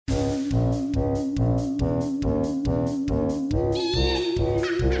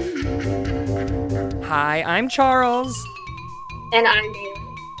Hi, I'm Charles. And I'm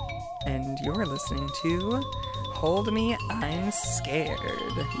Bailey. And you're listening to Hold Me, I'm Scared.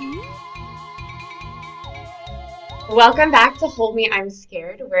 Welcome back to Hold Me, I'm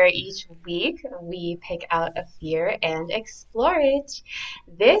Scared, where each week we pick out a fear and explore it.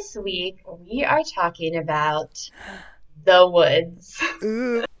 This week we are talking about the woods.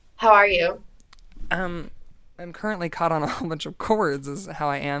 Ooh. How are you? I'm currently caught on a whole bunch of chords is how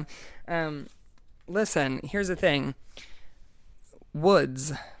I am. Listen, here's the thing.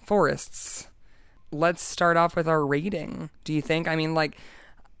 Woods, forests. Let's start off with our rating. Do you think?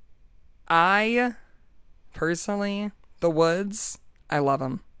 I personally, the woods, I love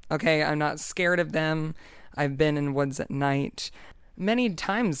them. Okay, I'm not scared of them. I've been in woods at night many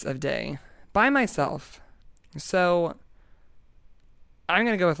times of day by myself. So I'm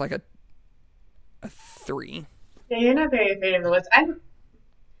going to go with like a 3. Yeah, you're not very afraid of the woods.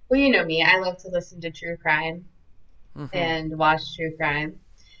 Well, you know me. I love to listen to true crime and watch true crime.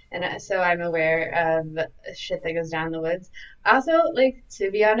 And so I'm aware of shit that goes down in the woods. Also,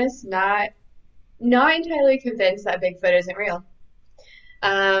 to be honest, not entirely convinced that Bigfoot isn't real.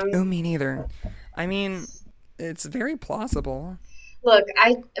 Oh, me neither. I mean, it's very plausible. Look,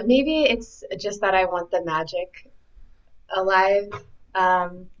 maybe it's just that I want the magic alive.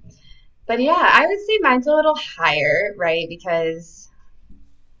 But yeah, I would say mine's a little higher, right? Because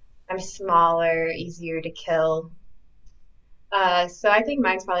I'm smaller, easier to kill. So I think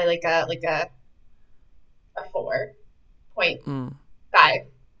mine's probably like a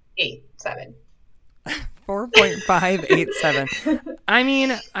 4.587. 4.587. I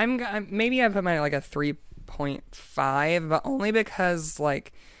mean, maybe I put mine at like a 3.5, but only because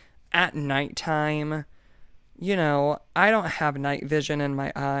at nighttime, I don't have night vision in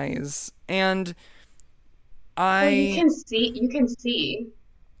my eyes, and Well, you can see.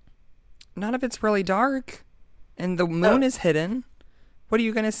 Not if it's really dark and the moon is hidden. What are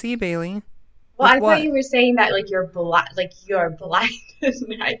you gonna see, Bailey? Well, I thought you were saying that you're blind at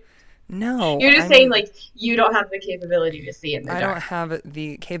night. No. You're just saying you don't have the capability to see in the dark. I don't have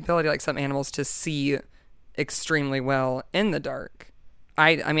the capability like some animals to see extremely well in the dark.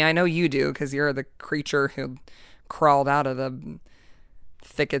 I mean, I know you do because you're the creature who crawled out of the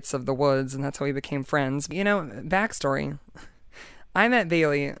thickets of the woods, and that's how we became friends. Backstory. I met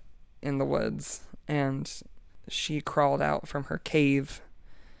Bailey in the woods, and she crawled out from her cave.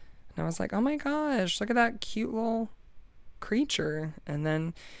 And I was like, oh my gosh, look at that cute little creature. And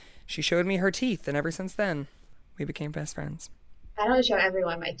then she showed me her teeth, and ever since then, we became best friends. I don't show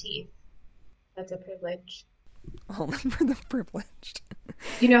everyone my teeth. That's a privilege. Only for the privileged.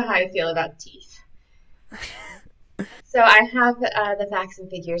 You know how I feel about teeth. So I have the facts and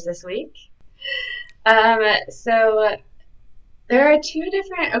figures this week. So there are two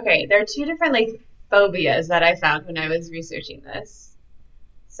different phobias that I found when I was researching this.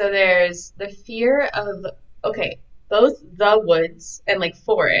 So there's the fear of both the woods and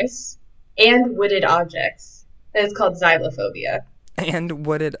forests and wooded objects. It's called xylophobia. And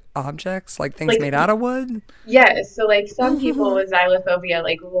wooded objects, things made out of wood? Yes. So some people with xylophobia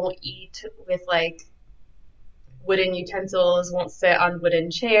won't eat with wooden utensils, won't sit on wooden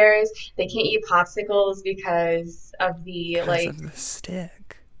chairs. They can't eat popsicles because of the of the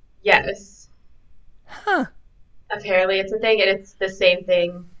stick. Yes. Huh. Apparently it's a thing, and it's the same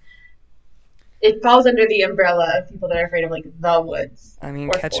thing. It falls under the umbrella of people that are afraid of the woods. I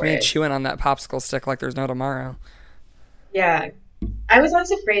mean, catch me chewing on that popsicle stick like there's no tomorrow. Yeah. I was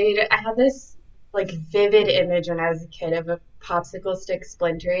always afraid. I had this vivid image when I was a kid of a popsicle stick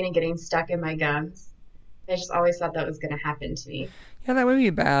splintering and getting stuck in my gums. I just always thought that was going to happen to me. Yeah, that would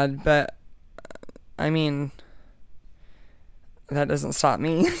be bad, but I mean, that doesn't stop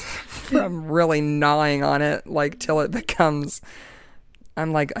me from really gnawing on it till it becomes.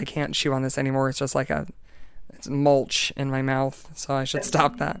 I'm I can't chew on this anymore. It's just it's mulch in my mouth, so I should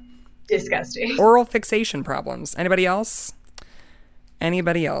stop that. Disgusting. Oral fixation problems. Anybody else?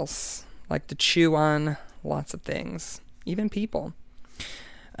 Anybody else like to chew on lots of things, even people?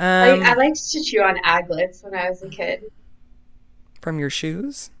 I liked to chew on aglets when I was a kid. From your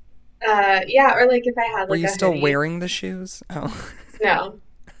shoes? Yeah, or if I had Were you still hoodie. wearing the shoes? Oh. No.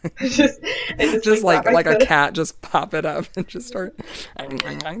 just like a cat, just pop it up and just start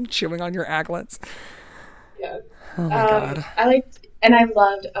I'm chewing on your aglets. Yeah. Oh my God. I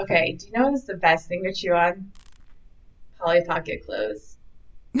loved, do you know what's the best thing to chew on? Polly Pocket clothes.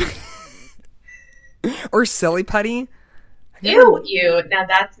 Or silly putty. Ew. Now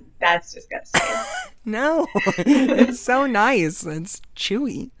that's disgusting. No. It's so nice. It's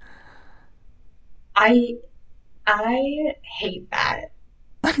chewy. I hate that.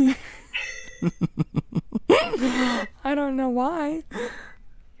 I don't know why.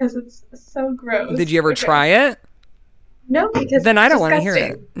 Because it's so gross. Did you ever Okay. try it? No, because Then I it's don't want to hear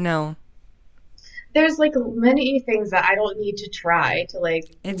disgusting. it. No. There's like many things that I don't need to try to like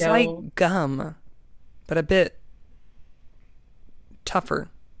It's know. like gum, but a bit tougher.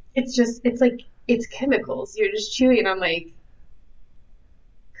 It's like it's chemicals. You're just chewing on like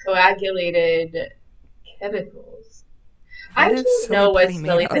coagulated chemicals. I What is don't Silly know what Putty made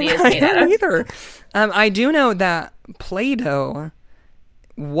Silly out Putty of? is I made out don't of. either. I do know that Play-Doh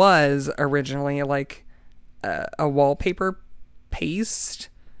was originally like a wallpaper paste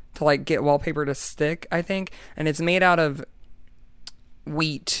to like get wallpaper to stick, I think, and it's made out of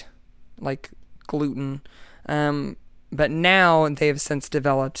wheat, like gluten. But now they've since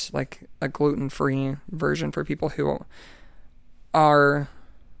developed like a gluten-free version for people who are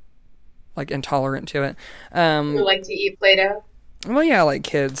like intolerant to it. Who like to eat Play-Doh? Well, yeah, like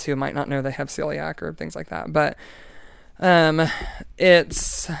kids who might not know they have celiac or things like that. But um,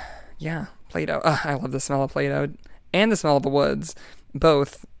 it's yeah, Play-Doh. I love the smell of Play-Doh and the smell of the woods,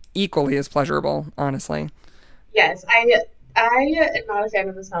 both equally as pleasurable, honestly. Yes, I am not a fan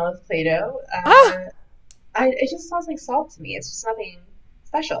of the smell of Play-Doh. Ah! It just smells like salt to me. It's just nothing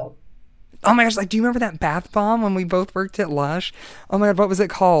special. Oh my gosh, like, do you remember that bath bomb when we both worked at Lush? Oh my god, what was it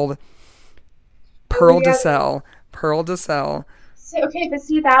called? Oh Pearl de yeah. Sel. Pearl de Sel. So, okay, but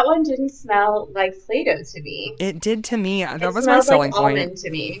see, that one didn't smell like Play-Doh to me. It did to me. That It was my smelled like selling point. almond to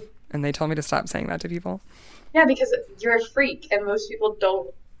me. And they told me to stop saying that to people. Yeah, because you're a freak, and most people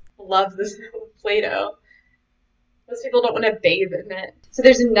don't love the smell of Play-Doh. Most people don't want to bathe in it. So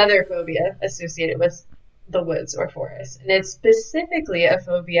there's another phobia associated with the woods or forest, and it's specifically a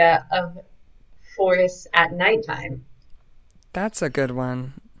phobia of forests at nighttime, That's a good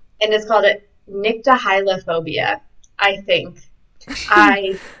one. and it's called nyctohylophobia. I think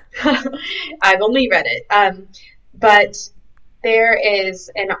I I've only read it, but there is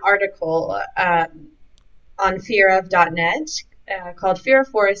an article on fearof.net called Fear of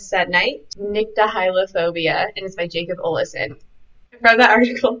Forests at Night, Nyctohylophobia, and it's by Jacob Olison. From that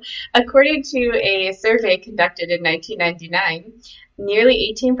article, according to a survey conducted in 1999,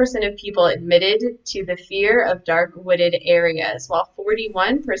 nearly 18% of people admitted to the fear of dark wooded areas, while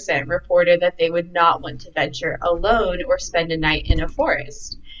 41% reported that they would not want to venture alone or spend a night in a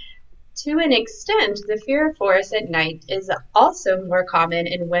forest. To an extent, the fear of forests at night is also more common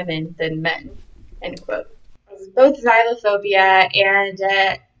in women than men. End quote. Both xylophobia and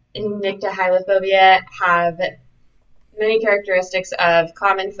nyctohylophobia have many characteristics of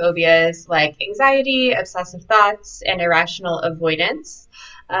common phobias like anxiety, obsessive thoughts, and irrational avoidance.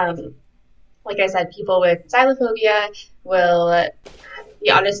 Like I said, people with xylophobia will be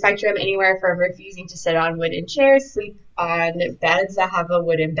on a spectrum anywhere from refusing to sit on wooden chairs, sleep on beds that have a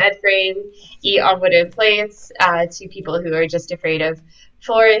wooden bed frame, eat on wooden plates, to people who are just afraid of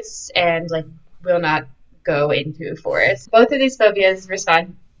forests and like will not go into forests. Both of these phobias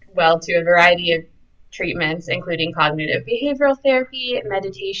respond well to a variety of treatments, including cognitive behavioral therapy,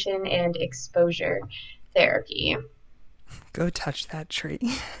 meditation, and exposure therapy. Go touch that tree.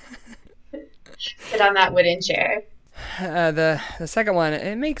 Sit on that wooden chair. The second one,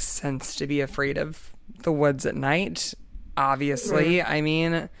 it makes sense to be afraid of the woods at night. Obviously, Mm-hmm. I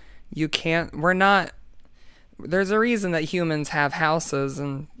mean, we're not. There's a reason that humans have houses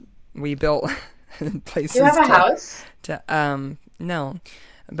and we built places You have a house? no,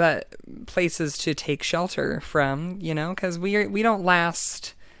 but places to take shelter from, because we don't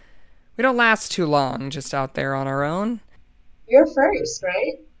last too long just out there on our own. You're first,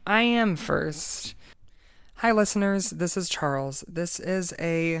 right? I am first. Hi, listeners. This is Charles. This is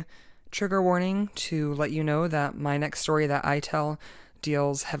a trigger warning to let you know that my next story that I tell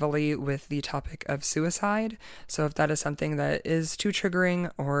deals heavily with the topic of suicide. So if that is something that is too triggering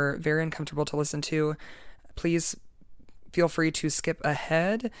or very uncomfortable to listen to, please feel free to skip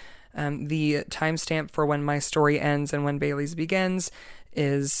ahead. The timestamp for when my story ends and when Bailey's begins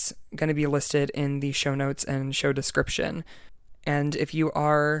is going to be listed in the show notes and show description. And if you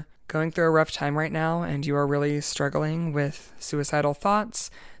are going through a rough time right now and you are really struggling with suicidal thoughts,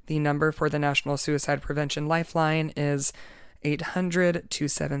 the number for the National Suicide Prevention Lifeline is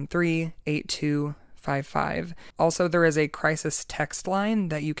 800-273-8255. Also, there is a crisis text line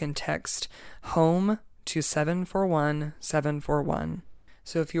that you can text HOME to 741-741.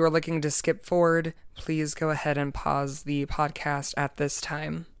 So if you are looking to skip forward, please go ahead and pause the podcast at this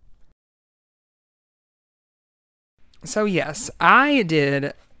time. So yes, I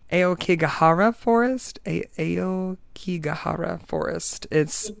did Aokigahara Forest. Aokigahara Forest.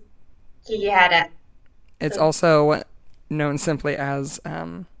 It's Kihara. also known simply as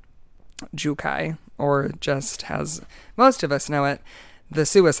Jukai or just as most of us know it, the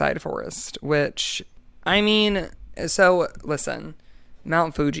suicide forest, which, I mean, so listen,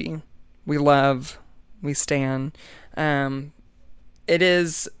 Mount Fuji, we love, we stan. It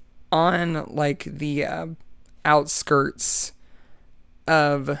is on like the outskirts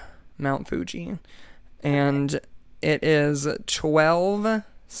of Mount Fuji, and it is 12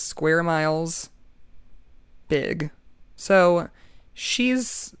 square miles big. So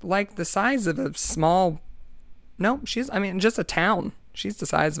she's like the size of a small, no, just a town. She's the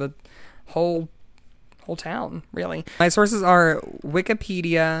size of a whole town, really. My sources are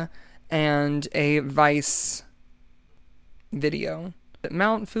Wikipedia and a Vice video.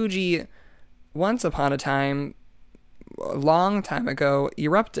 Mount Fuji, once upon a time, a long time ago,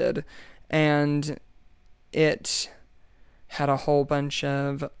 erupted, and it had a whole bunch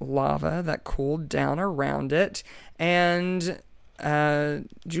of lava that cooled down around it, and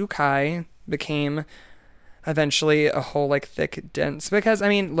Jukai became eventually a whole like thick, dense, because I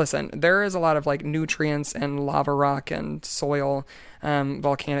mean, listen, there is a lot of like nutrients and lava rock and soil,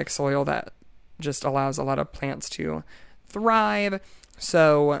 volcanic soil that just allows a lot of plants to thrive.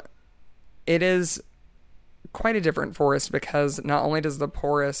 So it is quite a different forest, because not only does the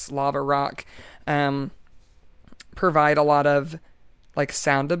porous lava rock provide a lot of like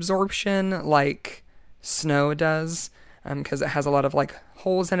sound absorption like snow does, because it has a lot of like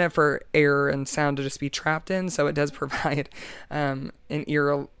holes in it for air and sound to just be trapped in, so it does provide an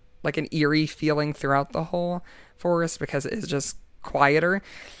eerie feeling throughout the whole forest, because it is just quieter.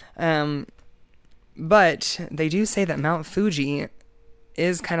 But they do say that Mount Fuji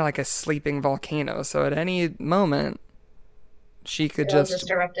is kind of like a sleeping volcano, so at any moment she could just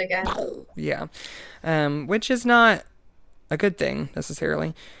erupt again. Yeah. Which is not a good thing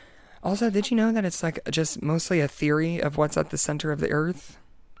necessarily. Also, did you know that it's like just mostly a theory of what's at the center of the earth?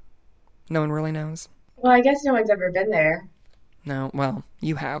 No one really knows. Well, I guess no one's ever been there. No, well,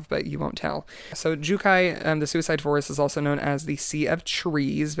 you have, but you won't tell. So Jukai, the suicide forest, is also known as the Sea of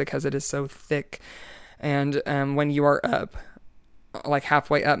Trees, because it is so thick. And when you are up, like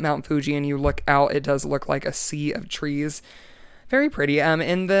halfway up Mount Fuji, and you look out, it does look like a sea of trees. Very pretty.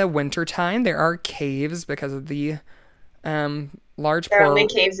 In the wintertime, there are caves because of the large... There are only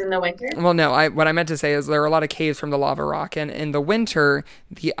caves in the winter? Well, no, what I meant to say is there are a lot of caves from the lava rock, and in the winter,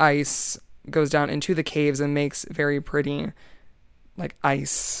 the ice goes down into the caves and makes very pretty, like,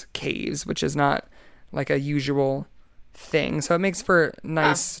 ice caves, which is not, like, a usual thing. So it makes for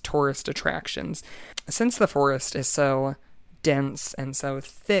nice tourist attractions. Since the forest is so dense and so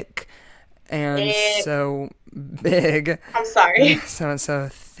thick and so big... I'm sorry. So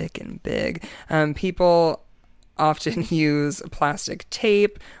thick and big. People often use plastic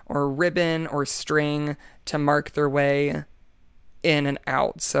tape or ribbon or string to mark their way in and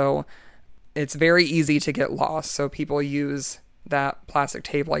out. So it's very easy to get lost. So people use that plastic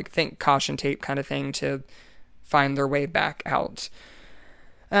tape, like think caution tape kind of thing, to find their way back out.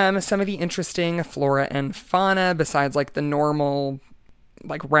 Some of the interesting flora and fauna, besides like the normal,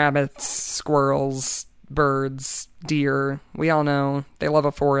 like rabbits, squirrels, birds, deer, we all know they love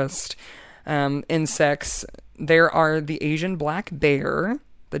a forest. Insects, there are the Asian black bear,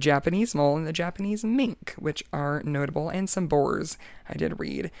 the Japanese mole, and the Japanese mink, which are notable, and some boars, I did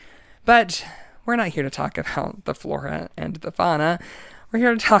read. But we're not here to talk about the flora and the fauna. We're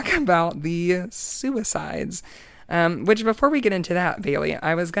here to talk about the suicides. Which, before we get into that, Bailey,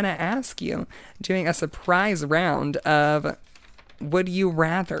 I was going to ask you, doing a surprise round of Would You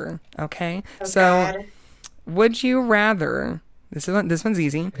Rather, okay? Oh, so, God. Would you rather, this one's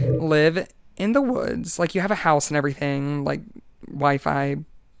easy, live in the woods, like you have a house and everything, like Wi-Fi,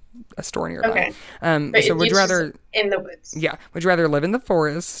 a store nearby. Okay. So would you rather... in the woods. Yeah. Would you rather live in the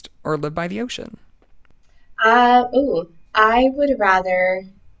forest or live by the ocean? I would rather...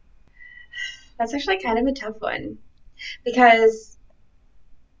 That's actually kind of a tough one, because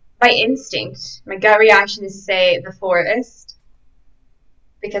by instinct, my gut reaction is to say the forest,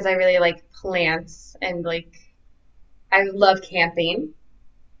 because I really like plants and like I love camping,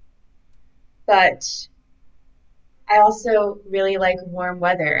 but I also really like warm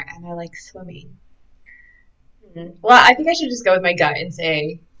weather and I like swimming. Well, I think I should just go with my gut and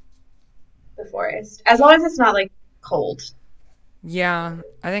say the forest, as long as it's not like cold. Yeah,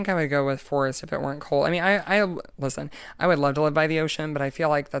 I think I would go with forest if it weren't cold. I mean, I listen, I would love to live by the ocean, but I feel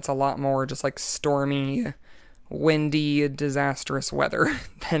like that's a lot more just like stormy, windy, disastrous weather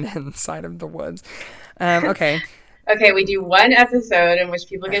than inside of the woods. Okay. Okay, we do one episode in which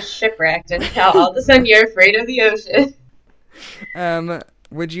people get shipwrecked, and now all of a sudden you're afraid of the ocean.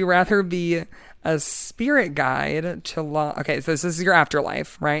 Would you rather be a spirit guide to okay, so this is your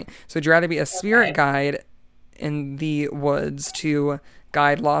afterlife, right? So would you rather be a spirit Okay. guide in the woods to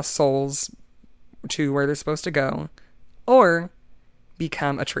guide lost souls to where they're supposed to go, or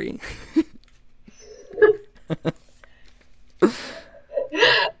become a tree?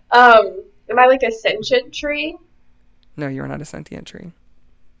 Am I like a sentient tree? No, you're not a sentient tree.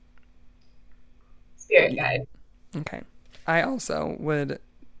 Spirit guide. Okay. I also would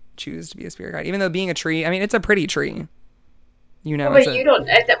choose to be a spirit guide, even though being a tree, I mean, it's a pretty tree. You know, it's But a. you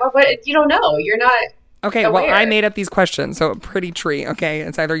don't know. You're not Okay, well, I aware. made up these questions, so a pretty tree, okay?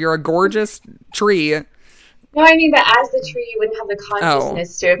 It's either you're a gorgeous tree. No, I mean, but as the tree, you wouldn't have the Oh,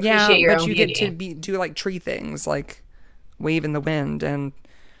 consciousness to yeah, appreciate your but own you get beauty. to do like tree things, like wave in the wind and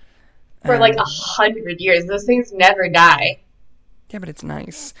For like um 100 years. Those things never die. yeah, but it's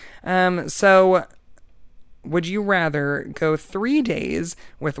nice. So would you rather go 3 days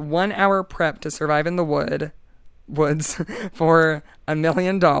with 1 hour prep to survive in the woods for $1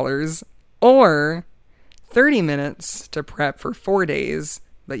 million, or 30 minutes to prep for 4 days,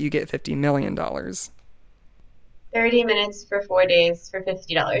 but you get $50 million? 30 minutes for 4 days for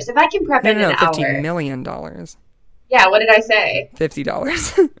 $50. If I can prep No, in no, an no, $50 hour. million. Yeah, what did I say?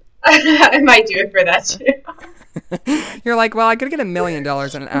 $50. I might do it for that too. You're like, well, I could get $1 million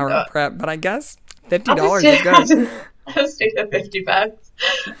in an hour of prep, but I guess I'll $50 just, is good. I'll stick to $50.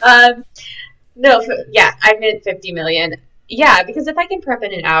 No, yeah, I meant 50 million. Yeah, because if I can prep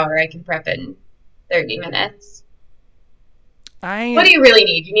in an hour, I can prep in 30 minutes. What I do you really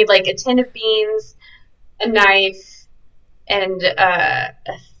need? You need like a tin of beans, a knife, and a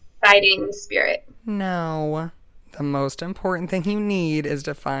fighting spirit. know the most important thing you need is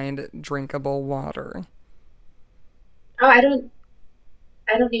to find drinkable water. Oh,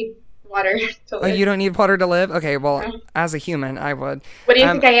 I don't need water to Oh, you live. don't need water to live? Okay, well, No. as a human, I would. What do you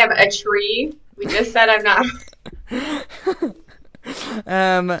Um, think I am? A tree? We just said I'm not.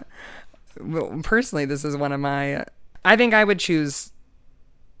 um, well, personally, this is one of my. I think I would choose.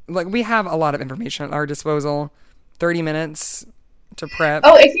 Like, we have a lot of information at our disposal. 30 minutes to prep.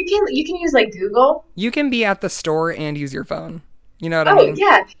 Oh, if you can use like Google. You can be at the store and use your phone. You know what I Oh mean?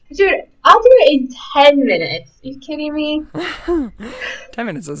 yeah, dude, I'll do it in 10 minutes. Are you kidding me? 10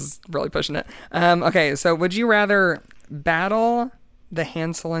 minutes is really pushing it. Okay, so would you rather battle the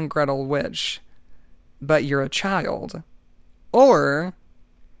Hansel and Gretel witch, but you're a child, or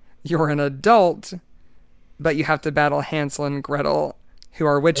you're an adult, but you have to battle Hansel and Gretel, who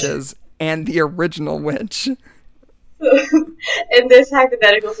are witches, and the original witch In this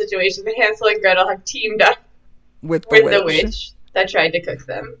hypothetical situation, the Hansel and Gretel have teamed up with the with the witch? witch that tried to cook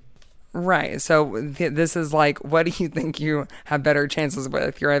them. Right. So this is like, what do you think you have better chances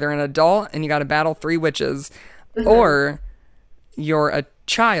with? You're either an adult and you got to battle 3 witches, or you're a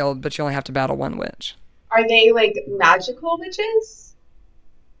child but you only have to battle 1 witch. Are they like magical witches?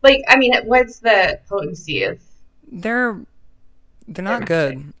 Like, I mean, what's the potency of They're their not magic?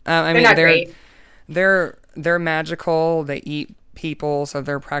 good. I They're mean, not they're great. they're magical. They eat people, so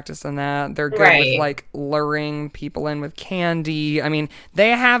they're practicing that. They're good with Right. like luring people in with candy. I mean,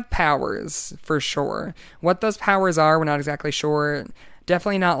 they have powers for sure. What those powers are, we're not exactly sure.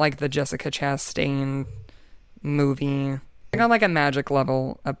 Definitely not like the Jessica Chastain movie. Like on like a magic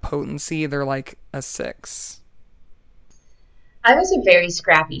level of potency, they're like a 6. I was a very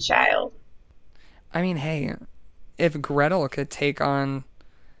scrappy child. I mean, hey, if Gretel could take on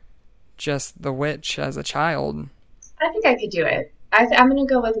just the witch as a child, I think I could do it. I'm gonna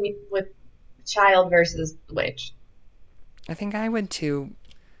go with with child versus witch. I think I would too.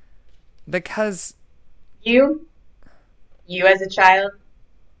 Because You, you as a child,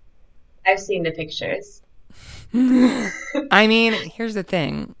 I've seen the pictures. I mean, here's the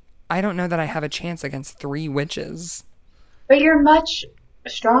thing. I don't know that I have a chance against 3 witches. But you're much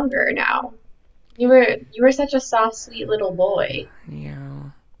stronger now. You were such a soft, sweet little boy.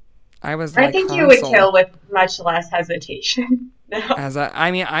 Yeah. I was I like think you would Hansel kill with much less hesitation. No. as a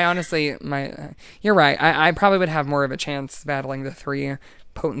I mean, I honestly you're right. I probably would have more of a chance battling the 3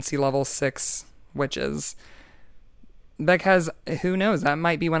 potency level 6 witches. Because who knows, that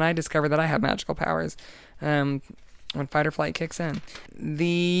might be when I discover that I have magical powers. When fight or flight kicks in.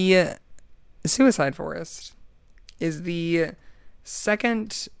 The suicide forest is the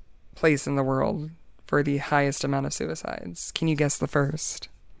second place in the world for the highest amount of suicides. Can you guess the first?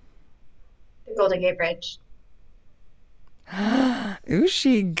 The Golden Gate Bridge. Ooh,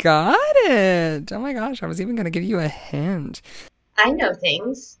 she got it. Oh my gosh, I was even going to give you a hint. I know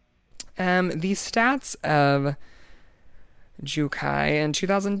things. The stats of Jukai in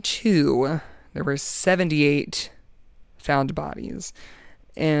 2002, there were 78 found bodies.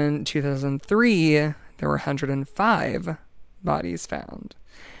 In 2003, there were 105 bodies found.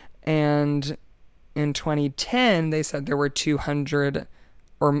 And in 2010, they said there were 200,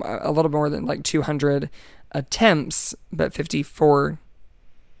 or a little more than like 200 attempts, but 54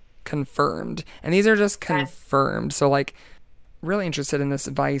 confirmed. And these are just confirmed. So, like, really interested in this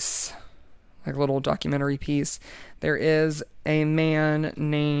Vice, like, little documentary piece. There is a man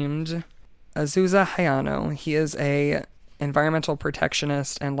named Azusa Hayano. He is a environmental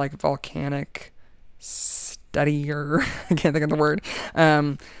protectionist and, like, volcanic studier. I can't think of the word.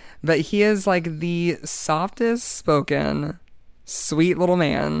 But he is, like, the softest spoken, sweet little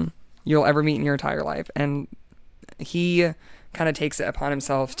man you'll ever meet in your entire life. And he kind of takes it upon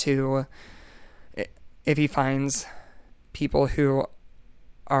himself to, if he finds people who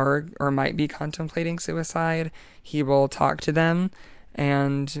are or might be contemplating suicide, he will talk to them.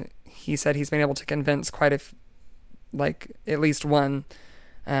 And he said he's been able to convince quite at least one.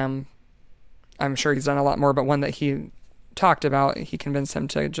 I'm sure he's done a lot more, but one that he talked about, he convinced him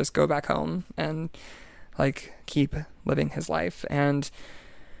to just go back home and, like, keep living his life. And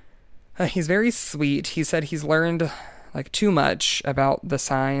he's very sweet. He said he's learned, like, too much about the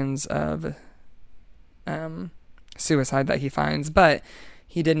signs of suicide that he finds, but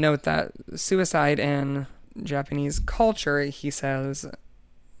he did note that suicide in Japanese culture, he says,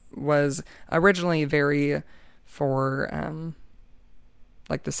 was originally very for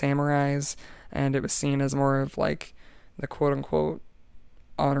like the samurais, and it was seen as more of like the quote-unquote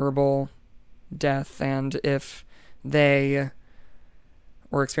honorable death, and if they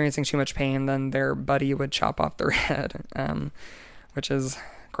were experiencing too much pain, then their buddy would chop off their head, which is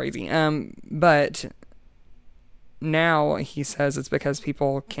crazy. But now he says it's because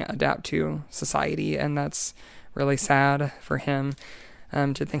people can't adapt to society, and that's really sad for him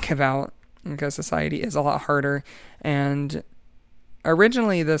to think about, because society is a lot harder. And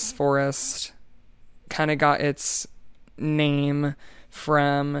originally this forest kind of got its name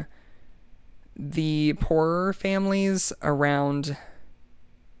from the poorer families around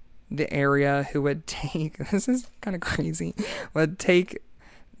the area who would take, this is kind of crazy, would take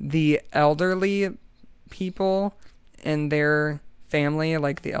the elderly people in their family,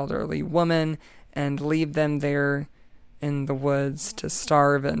 like the elderly woman, and leave them there in the woods to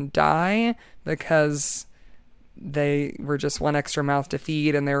starve and die, because they were just one extra mouth to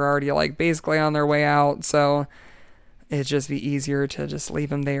feed and they were already like basically on their way out. So it'd just be easier to just leave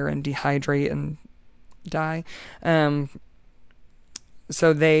them there and dehydrate and die.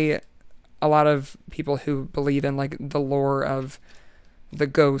 So a lot of people who believe in like the lore of the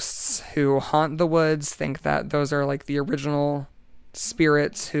ghosts who haunt the woods think that those are like the original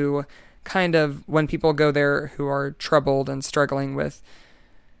spirits who kind of, when people go there who are troubled and struggling with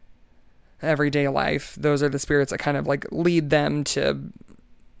everyday life, those are the spirits that kind of like lead them to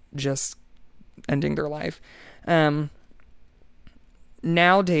just ending their life.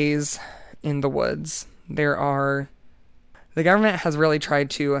 Nowadays in the woods, the government has really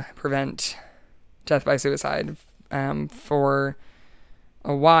tried to prevent death by suicide for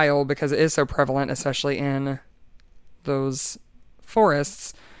a while, because it is so prevalent, especially in those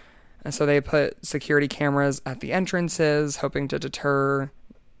forests. And so they put security cameras at the entrances, hoping to deter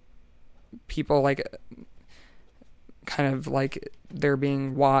people, like, kind of like they're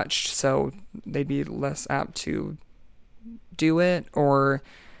being watched, so they'd be less apt to do it, or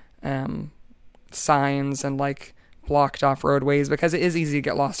signs and like blocked off roadways, because it is easy to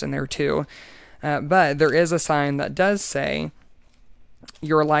get lost in there too. But there is a sign that does say,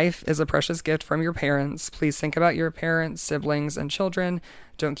 "Your life is a precious gift from your parents. Please think about your parents, siblings, and children.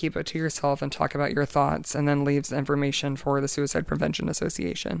 Don't keep it to yourself, and talk about your thoughts," and then leaves the information for the Suicide Prevention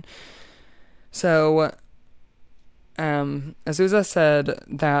Association. So, Azusa said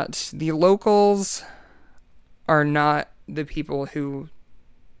that the locals are not the people who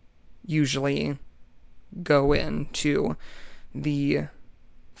usually go into the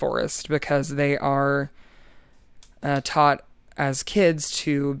forest, because they are taught as kids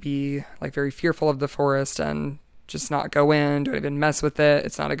to be like very fearful of the forest and just not go in, don't even mess with it.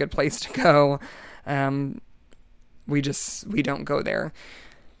 It's not a good place to go. We don't go there.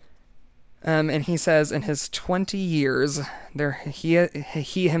 And he says in his 20 years there,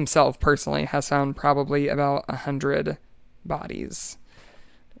 he himself personally has found probably about 100 bodies,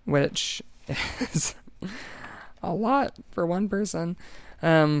 which is a lot for one person.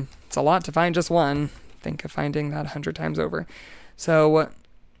 It's a lot to find just one. Think of finding that 100 times over. So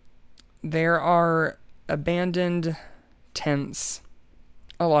there are abandoned tents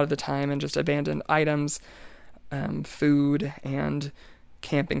a lot of the time, and just abandoned items, food and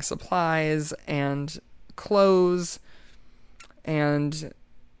camping supplies and clothes, and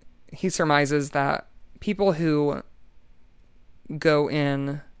he surmises that people who go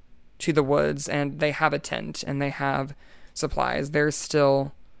in to the woods and they have a tent and they have supplies, they're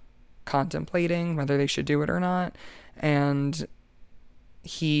still contemplating whether they should do it or not. And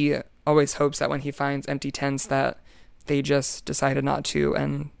he always hopes that when he finds empty tents that they just decided not to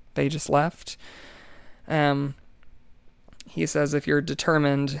and they just left. He says if you're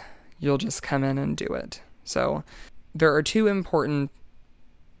determined, you'll just come in and do it. So there are two important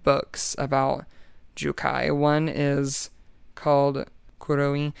books about Jukai. One is called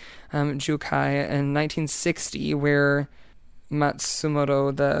Kuroi Jukai in 1960, where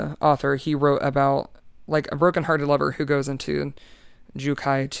Matsumoto, the author, he wrote about like a broken-hearted lover who goes into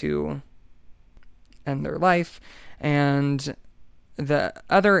Jukai to end their life. And the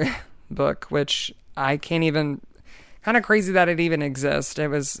other book, which I can't even, kind of crazy that it even exists. It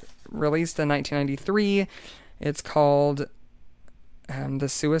was released in 1993. It's called The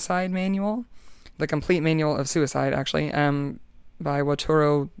Suicide Manual, The Complete Manual of Suicide, actually, by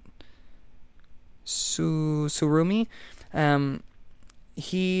Wataru Tsurumi.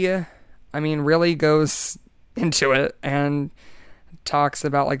 He, really goes into it and talks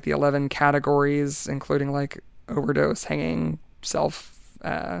about like the 11 categories, including like overdose, hanging,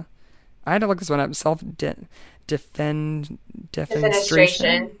 I had to look this one up,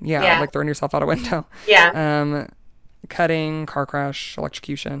 defenestration. Yeah, like throwing yourself out a window. Yeah. Cutting, car crash,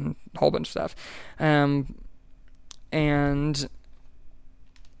 electrocution, a whole bunch of stuff. And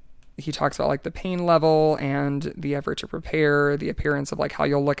he talks about like the pain level and the effort to prepare, the appearance of like how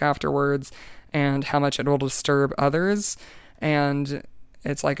you'll look afterwards and how much it will disturb others. And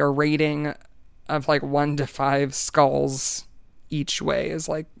it's like a rating of like 1 to 5 skulls each way is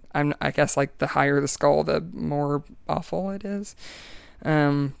like, I guess like the higher the skull, the more awful it is.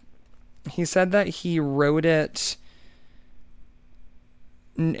 He said that he wrote it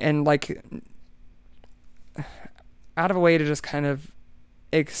and like out of a way to just kind of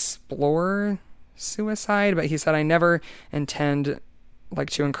explore suicide, but he said, I never intend like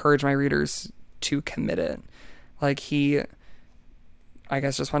to encourage my readers to commit it. Like he, I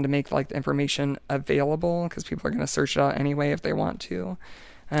guess, just wanted to make like the information available because people are going to search it out anyway if they want to.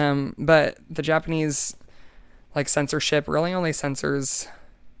 But the Japanese like censorship really only censors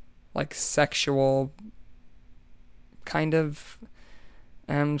like sexual kind of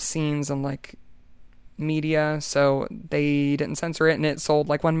scenes and like media, so they didn't censor it and it sold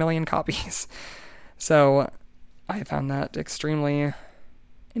like 1 million copies. So I found that extremely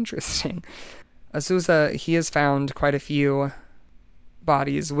interesting. Azusa, he has found quite a few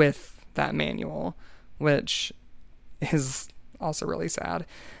bodies with that manual, which is also really sad.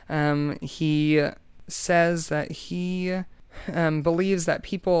 He says that he believes that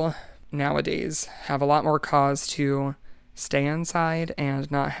people nowadays have a lot more cause to stay inside and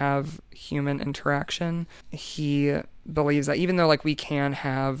not have human interaction. He believes that even though like we can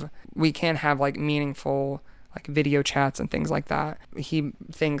have like meaningful like video chats and things like that, he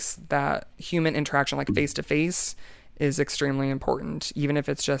thinks that human interaction like face to face is extremely important. Even if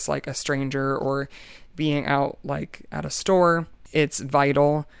it's just like a stranger or being out like at a store, it's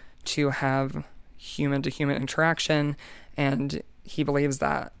vital to have human to human interaction. And he believes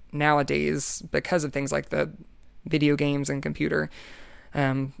that nowadays, because of things like the video games and computer,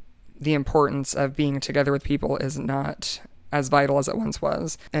 the importance of being together with people is not as vital as it once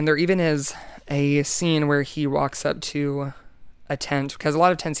was. And there even is a scene where he walks up to a tent, because a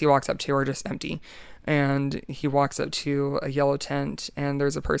lot of tents he walks up to are just empty. And he walks up to a yellow tent and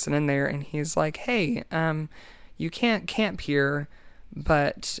there's a person in there and he's like, hey, you can't camp here,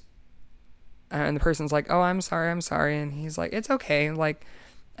 but, and the person's like, oh, I'm sorry. And he's like, it's okay. Like,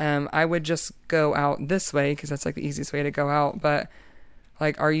 I would just go out this way because that's like the easiest way to go out. But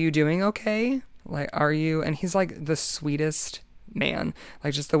like, are you doing okay? Like, are you? And he's like the sweetest man.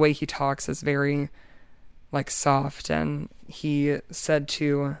 Like, just the way he talks is very like soft. And he said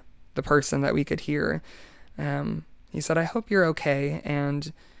to the person that we could hear, he said, I hope you're okay.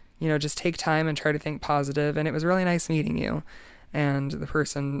 And, you know, just take time and try to think positive. And it was really nice meeting you. And the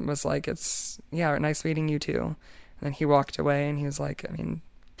person was like, yeah, nice meeting you too. And then he walked away and he was like, I mean,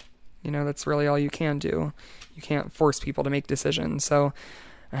 you know, that's really all you can do. You can't force people to make decisions. So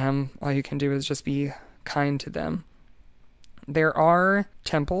all you can do is just be kind to them. There are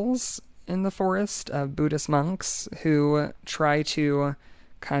temples in the forest of Buddhist monks who try to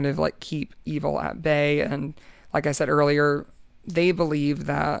kind of like keep evil at bay. And like I said earlier, they believe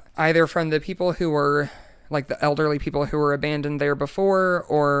that either from the people who were like the elderly people who were abandoned there before,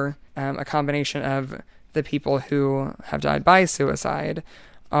 or a combination of the people who have died by suicide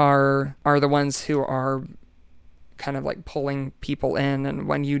are the ones who are kind of like pulling people in. And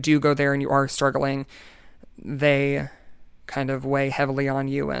when you do go there and you are struggling, they kind of weigh heavily on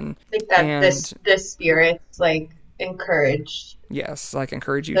you. And like that, and the spirits like encourage yes, like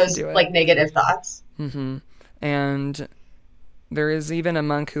encourage you those to do it. like negative thoughts. And there is even a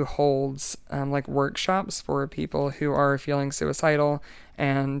monk who holds like workshops for people who are feeling suicidal,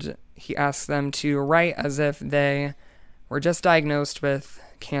 and he asks them to write as if they were just diagnosed with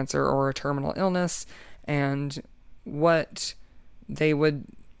cancer or a terminal illness, and what they would,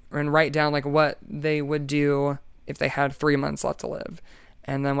 and write down like what they would do if they had 3 months left to live,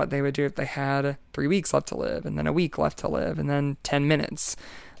 and then what they would do if they had 3 weeks left to live, and then a week left to live, and then 10 minutes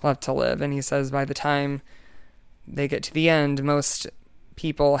left to live. And he says by the time they get to the end, most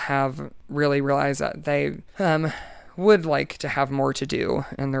people have really realized that they would like to have more to do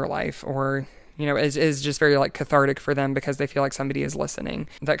in their life, or is just very like cathartic for them because they feel like somebody is listening.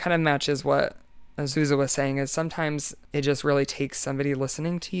 That kind of matches what Azusa was saying, is sometimes it just really takes somebody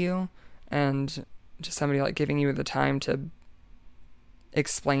listening to you, and just somebody like giving you the time to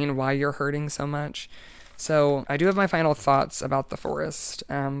explain why you're hurting so much. So I do have my final thoughts about the forest.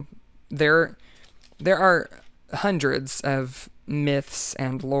 There are hundreds of myths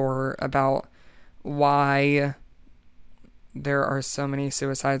and lore about why there are so many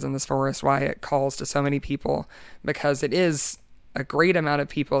suicides in this forest, why it calls to so many people, because it is a great amount of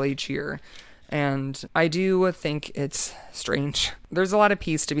people each year. And I do think it's strange. There's a lot of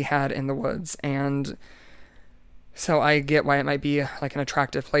peace to be had in the woods, and so I get why it might be like an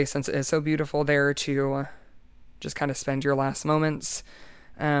attractive place, since it is so beautiful there to just kind of spend your last moments.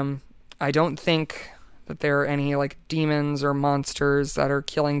 I don't think that there are any like demons or monsters that are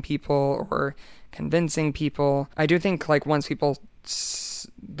killing people or convincing people. I do think like once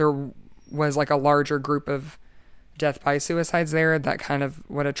there was like a larger group of death by suicides there, that kind of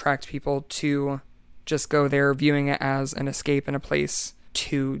would attract people to just go there, viewing it as an escape and a place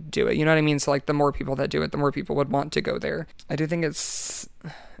to do it. You know what I mean? So like the more people that do it, the more people would want to go there. I do think it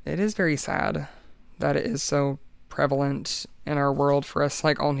is very sad that it is so prevalent in our world for us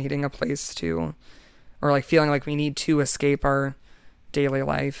like all needing a place to, or like feeling like we need to escape our daily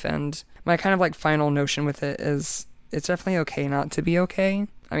life. And my kind of like final notion with it is it's definitely okay not to be okay.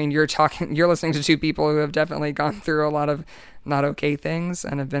 I mean, you're listening to two people who have definitely gone through a lot of not okay things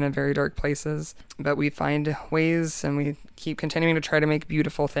and have been in very dark places, but we find ways and we keep continuing to try to make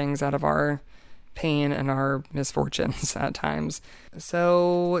beautiful things out of our pain and our misfortunes at times.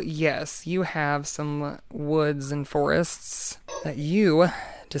 So yes, you have some woods and forests that you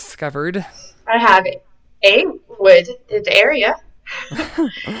discovered. I have a wooded area.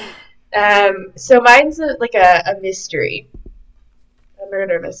 So mine's like a mystery, a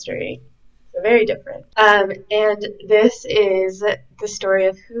murder mystery. So very different. And this is the story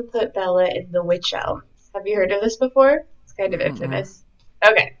of who put Bella in the witch elm. Have you heard of this before? It's kind of infamous.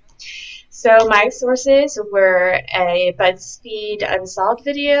 Okay. So my sources were a BuzzFeed Unsolved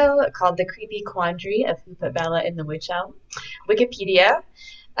video called The Creepy Quandary of Who Put Bella in the Witch Elm, Wikipedia,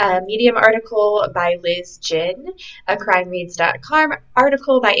 a Medium article by Liz Jin, a crimereads.com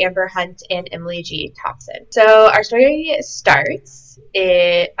article by Amber Hunt and Emily G. Thompson. So our story starts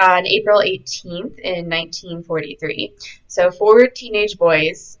on April 18th in 1943. So 4 teenage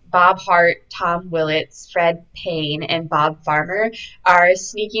boys, Bob Hart, Tom Willits, Fred Payne, and Bob Farmer, are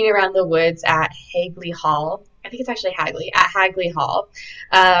sneaking around the woods at Hagley Hall. I think it's actually Hagley Hall.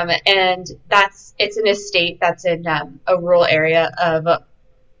 And it's an estate that's in a rural area of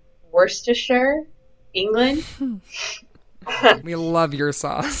Worcestershire, England. We love your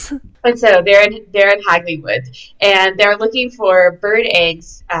sauce. And so they're in Hagley Woods, and they're looking for bird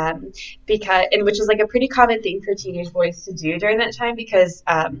eggs, which is like a pretty common thing for teenage boys to do during that time, because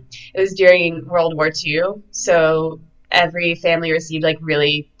it was during World War II. So every family received like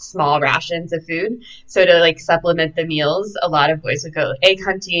really small rations of food. So to like supplement the meals, a lot of boys would go egg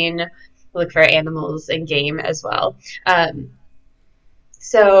hunting, look for animals and game as well.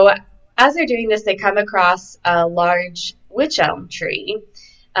 So as they're doing this, they come across a large wych elm tree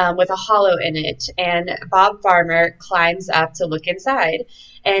with a hollow in it, and Bob Farmer climbs up to look inside,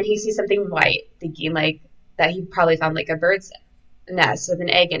 and he sees something white, thinking like that he probably found like a bird's nest with an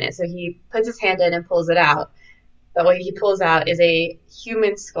egg in it. So he puts his hand in and pulls it out, but what he pulls out is a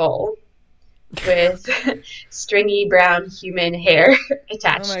human skull with stringy brown human hair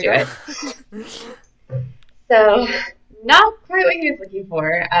attached to it. So not quite what he was looking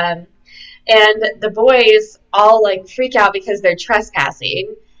for. And the boys all like freak out because they're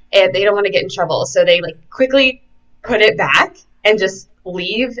trespassing and they don't want to get in trouble. So they like quickly put it back and just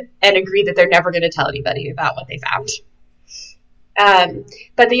leave and agree that they're never going to tell anybody about what they found.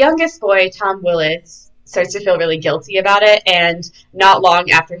 But the youngest boy, Tom Willits, starts to feel really guilty about it. And not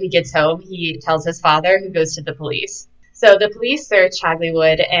long after he gets home, he tells his father, who goes to the police. So the police search Hagley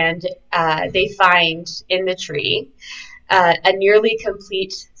Wood, and they find in the tree a nearly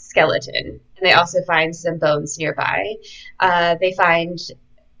complete skeleton. And they also find some bones nearby. They find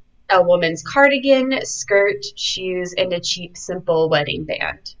a woman's cardigan, skirt, shoes, and a cheap, simple wedding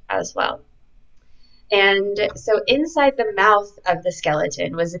band as well. And so inside the mouth of the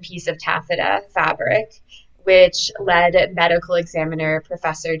skeleton was a piece of taffeta fabric, which led medical examiner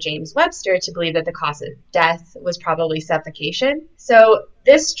Professor James Webster to believe that the cause of death was probably suffocation. So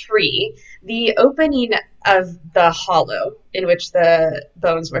this tree, the opening of the hollow in which the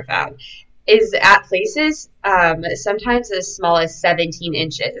bones were found, is at places sometimes as small as 17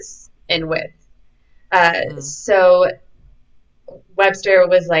 inches in width. So Webster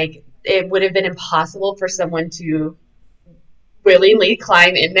was like, it would have been impossible for someone to willingly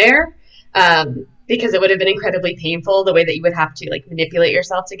climb in there because it would have been incredibly painful, the way that you would have to like manipulate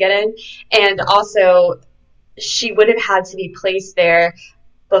yourself to get in. And also, she would have had to be placed there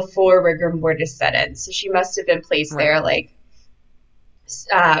before rigor mortis set in. So she must have been placed there like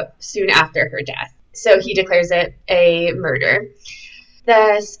soon after her death. So he declares it a murder.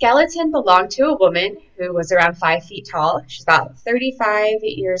 The skeleton belonged to a woman who was around 5 feet tall. She's about 35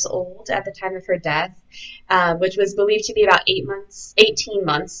 years old at the time of her death, which was believed to be about 18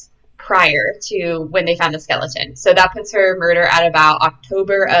 months prior to when they found the skeleton. So that puts her murder at about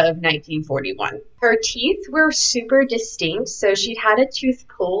October of 1941. Her teeth were super distinct. So she'd had a tooth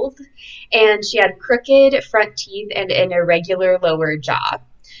pulled, and she had crooked front teeth and an irregular lower jaw.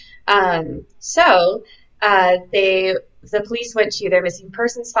 The police went to their missing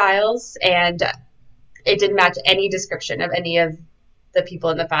persons files, and it didn't match any description of any of the people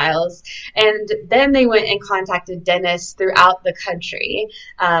in the files. And then they went and contacted dentists throughout the country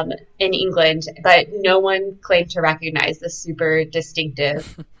in England, but no one claimed to recognize the super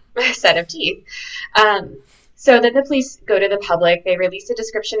distinctive set of teeth. So then the police go to the public. They released a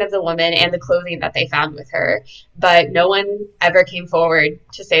description of the woman and the clothing that they found with her, but no one ever came forward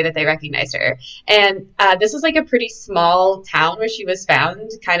to say that they recognized her. And this was like a pretty small town where she was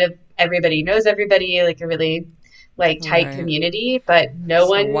found. Kind of everybody knows everybody, like a really like tight community, but no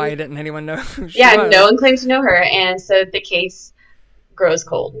one. Why didn't anyone know who she was? was? No one claimed to know her, and so the case grows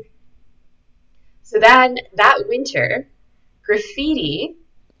cold. So then that winter, graffiti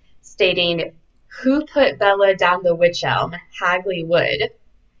stating "Who put Bella down the wych elm, Hagley Wood,"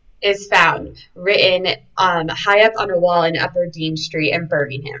 is found, written high up on a wall in Upper Dean Street in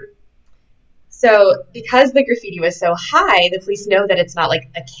Birmingham. So because the graffiti was so high, the police know that it's not like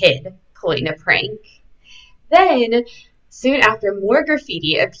a kid pulling a prank. Then, soon after, more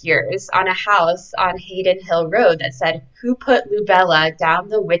graffiti appears on a house on Hayden Hill Road that said, "Who put Lubella down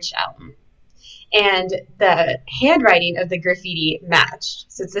the wych elm?" And the handwriting of the graffiti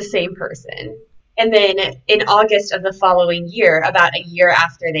matched, so it's the same person. And then in August of the following year, about a year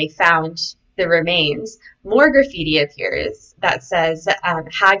after they found the remains, more graffiti appears that says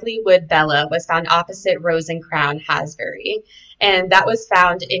Hagley Wood Bella was found opposite Rose and Crown, Hasbury. And that was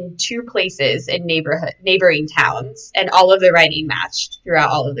found in 2 places in neighboring towns. And all of the writing matched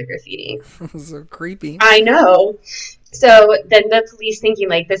throughout all of the graffiti. So creepy. I know. So then the police, thinking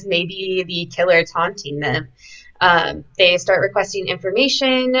like this may be the killer taunting them, they start requesting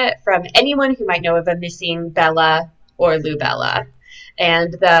information from anyone who might know of a missing Bella or Lubella.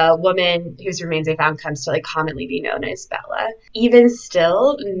 And the woman whose remains they found comes to like commonly be known as Bella. Even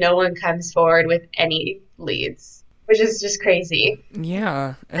still, no one comes forward with any leads, which is just crazy.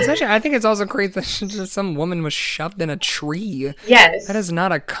 Yeah. Especially, I think it's also crazy that just some woman was shoved in a tree. Yes. That is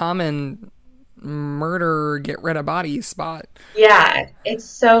not a common murder, get rid of body spot. Yeah. It's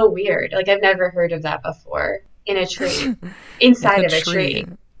so weird. Like, I've never heard of that before. In a tree. Inside of a tree.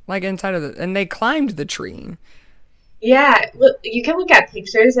 Like inside of and they climbed the tree. Yeah. Well, you can look at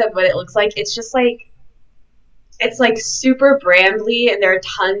pictures of what it looks like. It's just like, it's like super brambly, and there are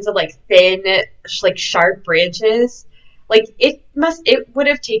tons of like thin, like sharp branches. Like it would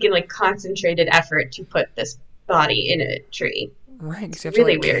have taken like concentrated effort to put this body in a tree. Right, because you have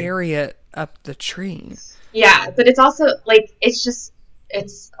really to like weird. Carry it up the tree. Yeah, but it's also like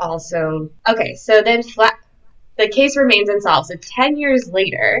it's also okay. So then the case remains unsolved. So 10 years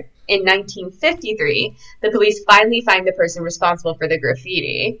later, in 1953, the police finally find the person responsible for the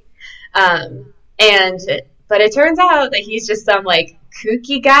graffiti. But it turns out that he's just some like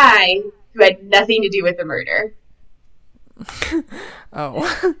kooky guy who had nothing to do with the murder.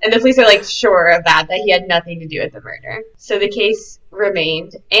 Oh. And the police are like sure of that he had nothing to do with the murder. So the case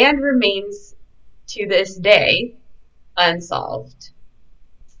remained and remains to this day unsolved.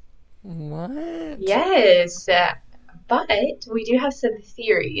 What? Yes, but we do have some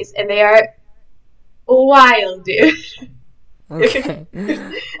theories, and they are wild, dude. Okay.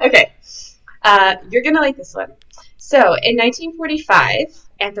 Okay, you're gonna like this one. So, in 1945,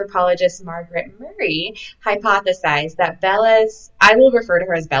 anthropologist Margaret Murray hypothesized that Bella's, I will refer to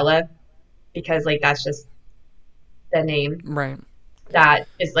her as Bella because, like, that's just the name Right. that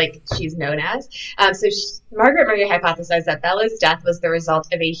is like she's known as. Margaret Murray hypothesized that Bella's death was the result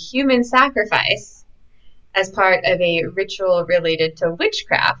of a human sacrifice as part of a ritual related to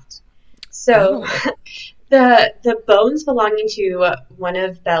witchcraft. So Oh. the bones belonging to one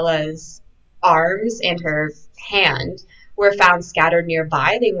of Bella's arms and her hand were found scattered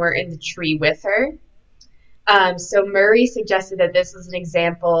nearby. They weren't in the tree with her. So Murray suggested that this was an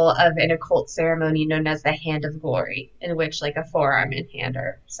example of an occult ceremony known as the Hand of Glory, in which like a forearm and hand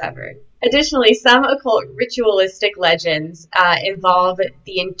are severed. Additionally, some occult ritualistic legends involve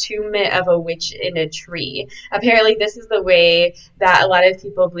the entombment of a witch in a tree. Apparently, this is the way that a lot of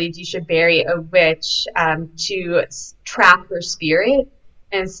people believed you should bury a witch to trap her spirit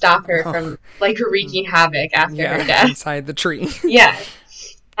and stop her from like wreaking havoc after her death. Inside the tree. Yeah.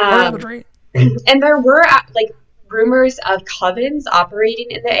 Or the tree. And there were like rumors of covens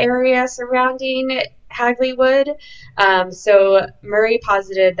operating in the area surrounding Hagley Wood. So Murray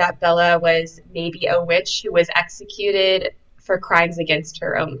posited that Bella was maybe a witch who was executed for crimes against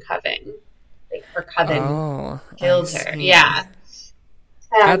her own coven. Like her coven killed her. Yeah.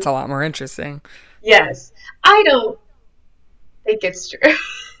 That's a lot more interesting. Yes. I don't think it's true.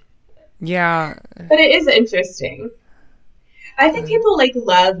 Yeah. But it is interesting. I think people like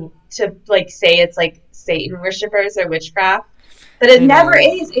love to like say it's like Satan worshippers or witchcraft, but it never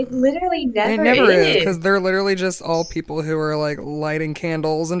is. It literally never is. Because they're literally just all people who are like lighting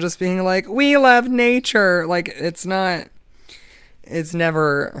candles and just being like, we love nature. Like it's not. It's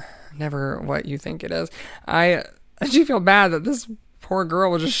never what you think it is. I do feel bad that this poor girl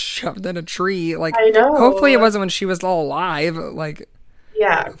was just shoved in a tree. Like I know. Hopefully it wasn't when she was all alive. Like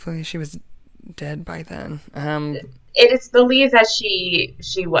yeah. Hopefully she was dead by then. It is believed that she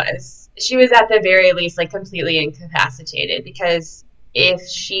was at the very least like completely incapacitated, because if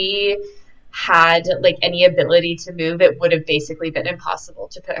she had like any ability to move, it would have basically been impossible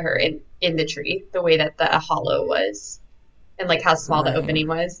to put her in the tree the way that the hollow was and like how small the opening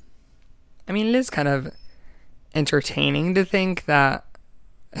was. I mean, it is kind of entertaining to think that,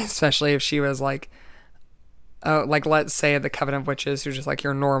 especially if she was like let's say the Coven of Witches, who's just like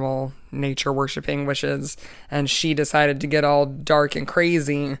your normal nature worshipping witches, and she decided to get all dark and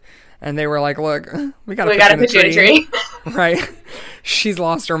crazy, and they were like, look, we gotta put you in a tree. Right. She's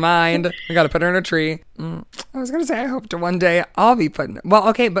lost her mind. We gotta put her in a tree. I was gonna say, I hope to one day I'll be put in. Well,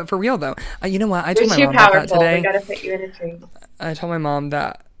 okay, but for real though, you know what? I told my mom about that today. We gotta put you in a tree. I told my mom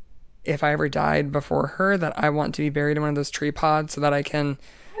that if I ever died before her, that I want to be buried in one of those tree pods so that I can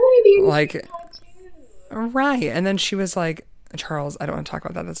like. Right. And then she was like, Charles, I don't want to talk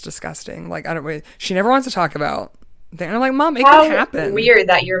about that. That's disgusting. Like, she never wants to talk about. And I'm like, Mom, it could happen. Weird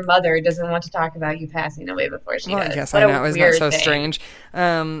that your mother doesn't want to talk about you passing away before she does. Yes, I know. Isn't that so strange?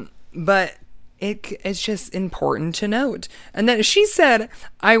 But it's just important to note. And then she said,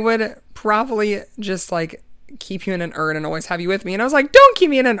 I would probably just like keep you in an urn and always have you with me. And I was like, don't keep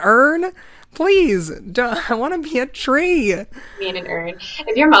me in an urn. Please, I want to be a tree. Me in an urn.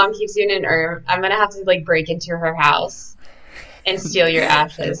 If your mom keeps you in an urn, I'm going to have to like break into her house and steal your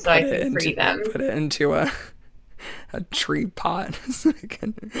ashes so I can free them. Put it into a tree pot so I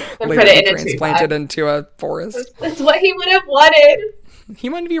can put it in transplant it into a forest. That's what he would have wanted. He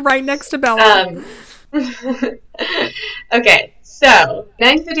wanted to be right next to Bella. Okay, so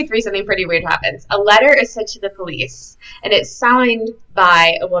 1953, something pretty weird happens. A letter is sent to the police, and it's signed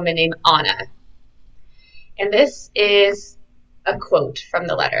by a woman named Anna. And this is a quote from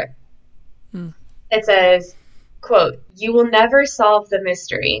the letter. It says, quote, "You will never solve the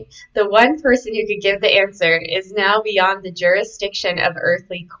mystery. The one person who could give the answer is now beyond the jurisdiction of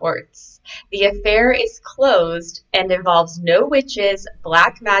earthly courts. The affair is closed and involves no witches,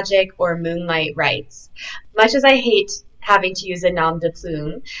 black magic, or moonlight rites. Much as I hate having to use a nom de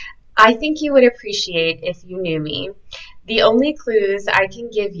plume, I think you would appreciate if you knew me. The only clues I can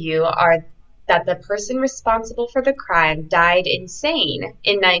give you are that the person responsible for the crime died insane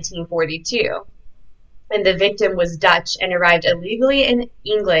in 1942. And the victim was Dutch and arrived illegally in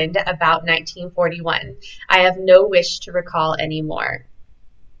England about 1941. I have no wish to recall any more."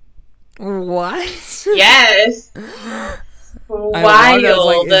 What? Yes.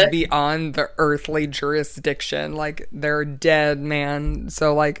 Wild. It's beyond the earthly jurisdiction. Like, they're dead, man.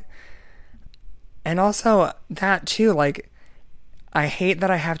 So, like, and also that too, like, I hate that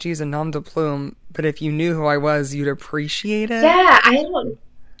I have to use a nom de plume, but if you knew who I was, you'd appreciate it. Yeah,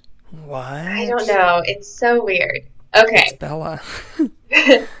 What? I don't know. It's so weird. It's Okay. Bella.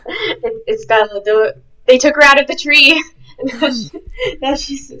 It's Bella. They took her out of the tree. Now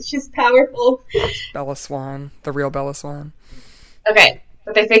she's powerful. Bella Swan. The real Bella Swan. Okay,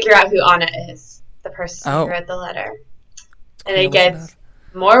 but they figure out who Anna is, the person Oh. who wrote the letter. And Queen it gets Elizabeth.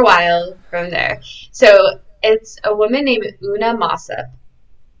 more wild from there. So it's a woman named Una Mossop,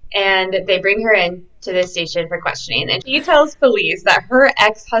 and they bring her in to the station for questioning. And she tells police that her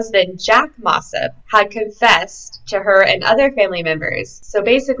ex-husband, Jack Mossop, had confessed to her and other family members. So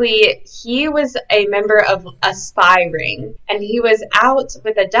basically, he was a member of a spy ring, and he was out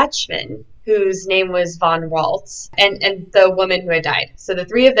with a Dutchman whose name was Von Ralt, and the woman who had died. So the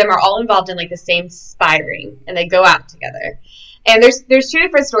three of them are all involved in like the same spy ring, and they go out together. And there's two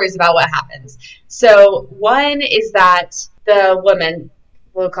different stories about what happens. So one is that the woman,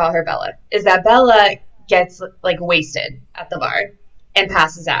 we'll call her Bella, is that Bella gets like wasted at the bar and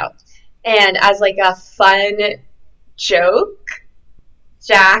passes out. And as like a fun joke,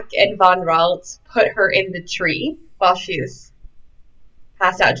 Jack and Von Ralt put her in the tree while she's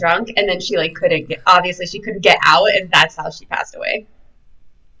passed out drunk, and then she like obviously she couldn't get out, and that's how she passed away.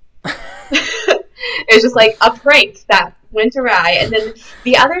 It was just like a prank that went awry. And then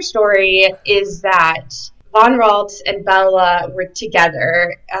the other story is that Von Ralt and Bella were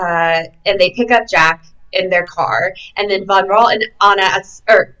together, and they pick up Jack in their car, and then Von Ralt and Anna,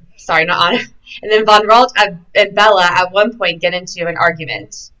 sorry, not Anna, and then Von Ralt and Bella at one point get into an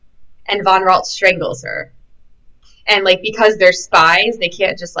argument, and Von Ralt strangles her. And like because they're spies, they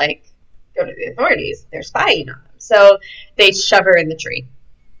can't just like go to the authorities. They're spying on them, so they shove her in the tree.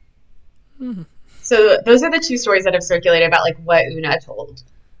 Hmm. So those are the two stories that have circulated about like what Una told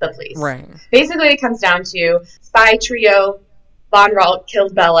the police. Right. Basically, it comes down to spy trio. Von Ralt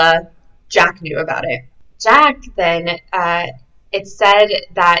killed Bella. Jack knew about it. Jack then, it said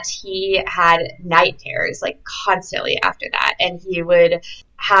that he had night terrors like constantly after that, and he would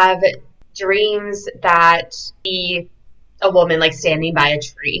have dreams that a woman like standing by a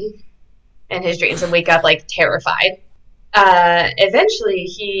tree in his dreams, and wake up like terrified. Eventually,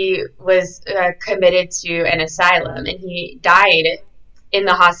 he was committed to an asylum, and he died in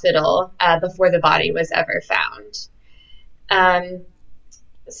the hospital before the body was ever found.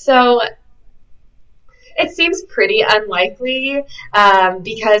 So it seems pretty unlikely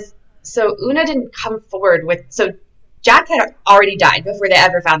because Una didn't come forward with. So Jack had already died before they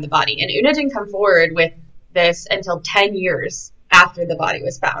ever found the body, and Una didn't come forward with this until 10 years after the body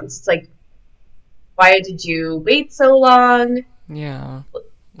was found. It's like, why did you wait so long? Yeah.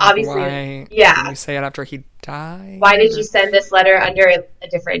 Obviously, Why yeah. did you say it after he died? Why did you send this letter under a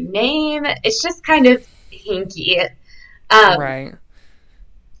different name? It's just kind of hinky. Right.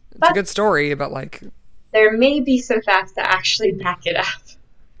 It's but- a good story, but like, There may be some facts that actually back it up.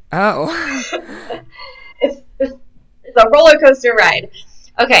 oh. It's a roller coaster ride.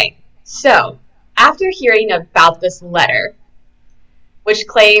 Okay, so after hearing about this letter, which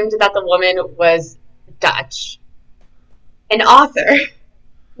claimed that the woman was Dutch, an author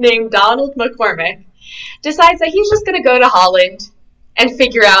named Donald McCormick decides that he's just going to go to Holland and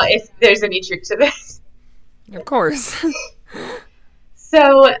figure out if there's any truth to this. Of course.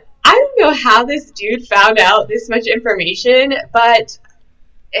 So I don't know how this dude found out this much information, but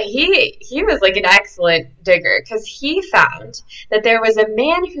he was like an excellent digger, because he found that there was a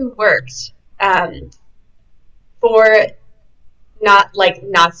man who worked for not like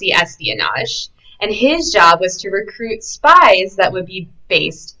Nazi espionage, and his job was to recruit spies that would be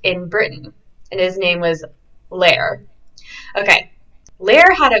based in Britain, and his name was Lair. Okay,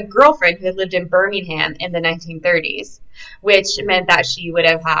 Lair had a girlfriend who had lived in Birmingham in the 1930s, which meant that she would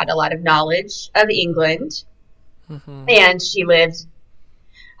have had a lot of knowledge of England, Mm-hmm. and she lived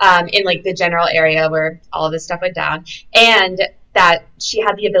in like the general area where all of this stuff went down, and that she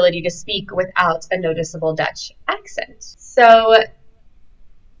had the ability to speak without a noticeable Dutch accent. So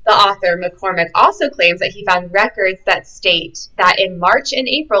the author, McCormick, also claims that he found records that state that in March and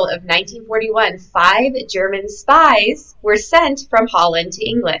April of 1941, 5 German spies were sent from Holland to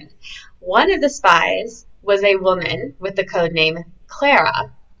England. One of the spies was a woman with the code name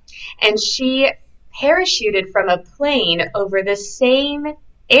Clara, and she parachuted from a plane over the same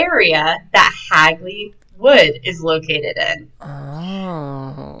area that Hagley Wood is located in.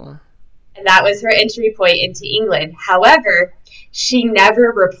 Oh. And that was her entry point into England. However, she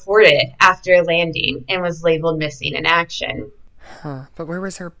never reported after landing and was labeled missing in action. Huh. But where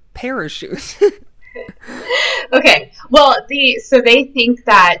was her parachute? Okay, well, so they think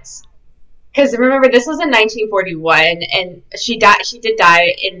that Because remember, this was in 1941, and she died. She did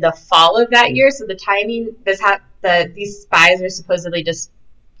die in the fall of that year. So the timing, these spies are supposedly just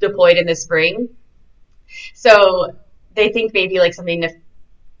deployed in the spring. So they think maybe like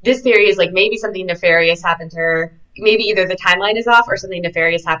this theory is like maybe something nefarious happened to her. Maybe either the timeline is off or something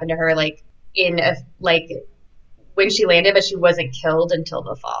nefarious happened to her, like when she landed, but she wasn't killed until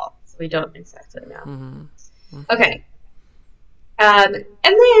the fall. So we don't exactly know. Mm-hmm. Mm-hmm. Okay. And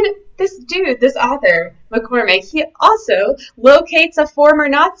then this author, McCormick, he also locates a former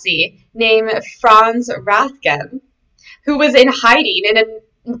Nazi named Franz Rathgeb, who was in hiding in an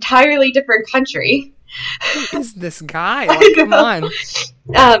entirely different country. Who is this guy? Like, come on.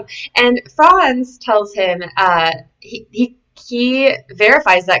 And Franz tells him, he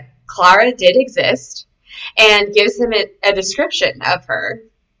verifies that Clara did exist and gives him a description of her.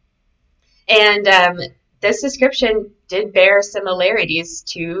 And this description did bear similarities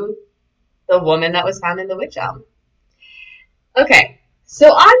to the woman that was found in the witch elm. Okay, so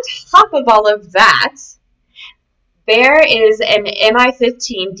on top of all of that, there is an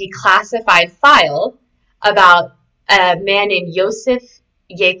MI15 declassified file about a man named Josef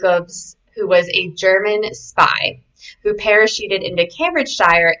Jacobs, who was a German spy who parachuted into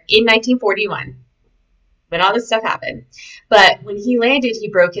Cambridgeshire in 1941 when all this stuff happened. But when he landed, he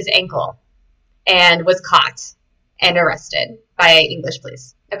broke his ankle and was caught and arrested by English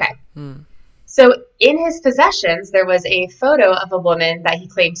police. Okay. So in his possessions, there was a photo of a woman that he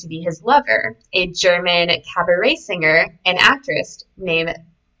claimed to be his lover, a German cabaret singer and actress named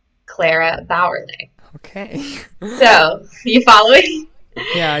Clara Bauerle. Okay. So, you following?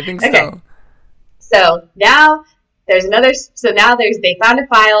 Yeah, I think okay. so. So now they found a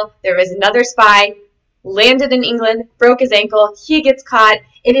file. There was another spy, landed in England, broke his ankle. He gets caught.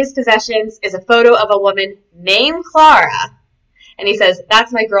 In his possessions is a photo of a woman named Clara. And he says,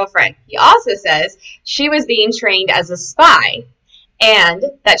 that's my girlfriend. He also says she was being trained as a spy and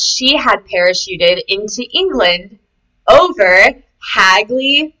that she had parachuted into England over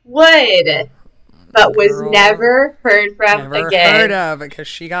Hagley Wood, but was never heard from again. Never heard of, because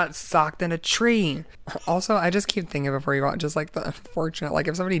she got socked in a tree. Also, I just keep thinking before you go, just like the unfortunate, like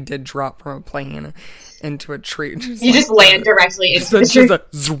if somebody did drop from a plane into a tree. Just land directly into the tree. Just a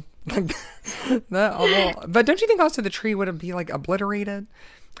zoom. But don't you think also the tree would be like obliterated?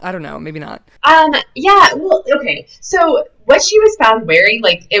 I don't know, maybe not. Yeah, well, okay. So what she was found wearing,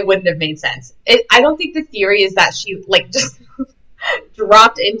 like, it wouldn't have made sense. I don't think the theory is that she, like, just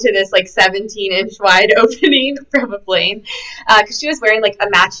dropped into this, like, 17-inch wide opening from a plane. Because she was wearing, like, a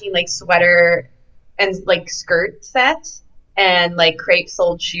matching, like, sweater and, like, skirt set and, like,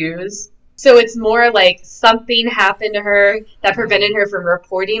 crepe-soled shoes. So it's more like something happened to her that prevented her from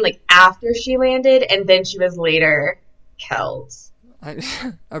reporting, like, after she landed, and then she was later killed.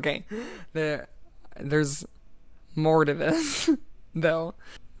 Okay. There's more to this, though,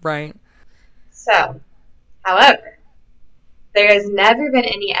 right? So, however, there has never been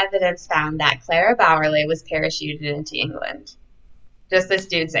any evidence found that Clara Bauerle was parachuted into England. Just this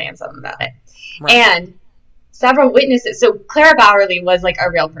dude saying something about it. Right. And several witnesses, so Clara Bauerle was like a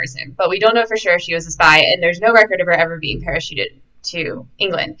real person, but we don't know for sure if she was a spy, and there's no record of her ever being parachuted to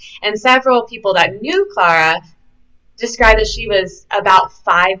England. And several people that knew Clara described that she was about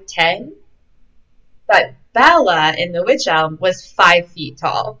 5'10", but Bella in the Witch Elm was 5 feet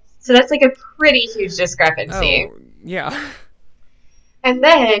tall. So that's like a pretty huge discrepancy. Oh, yeah. And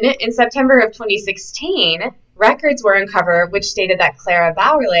then in September of 2016, records were uncovered which stated that Clara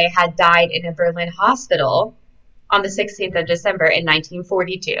Bauerle had died in a Berlin hospital on the 16th of December in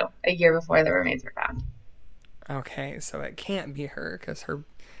 1942, a year before the remains were found. Okay, so it can't be her because her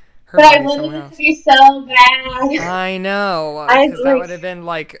but I wanted it to be so bad. I know, because that would have been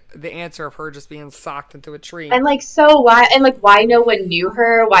like the answer of her just being socked into a tree. And like, so why no one knew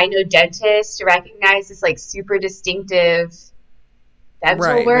her? Why no dentist recognized this like super distinctive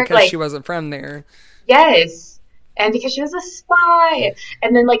dental work? Because she wasn't from there. Yes, and because she was a spy,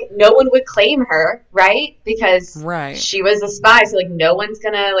 and then like no one would claim her, right? Because she was a spy, so like no one's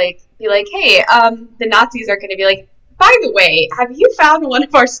gonna like be like, hey, the Nazis are gonna be like, by the way, have you found one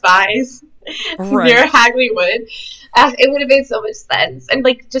of our spies near Hagley Wood? It would have made so much sense and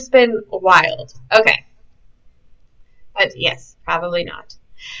like just been wild. Okay, but yes, probably not.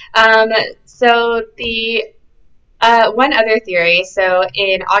 So the one other theory. So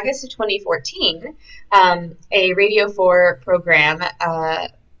in August of 2014, a Radio 4 program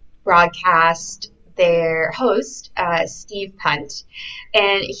broadcast their host, Steve Punt,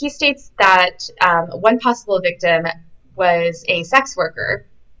 and he states that one possible victim was a sex worker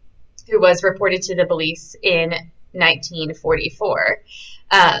who was reported to the police in 1944.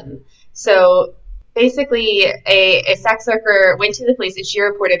 So basically, a sex worker went to the police and she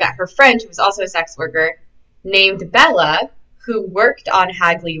reported that her friend, who was also a sex worker, named Bella, who worked on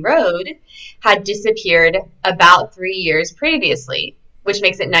Hagley Road, had disappeared about 3 years previously, which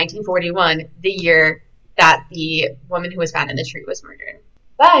makes it 1941, the year that the woman who was found in the tree was murdered.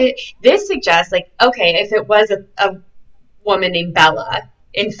 But this suggests, like, okay, if it was a woman named Bella,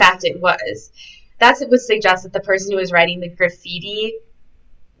 in fact it was, that would suggest that the person who was writing the graffiti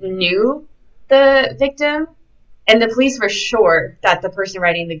knew the victim, and the police were sure that the person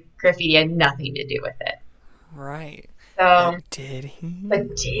writing the graffiti had nothing to do with it. Right. So, but did he?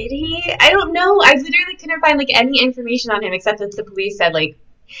 But did he? I don't know. I literally couldn't find like any information on him except that the police said like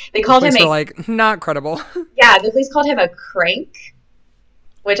they called him like not credible. Yeah, the police called him a crank,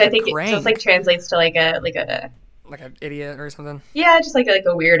 which I think crank. It just like translates to like an idiot or something. Yeah, just like a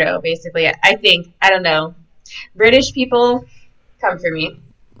weirdo, basically. I think, I don't know. British people, come for me.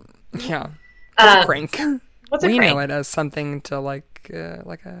 Yeah. What's a crank? What's a crank? We know it as something to like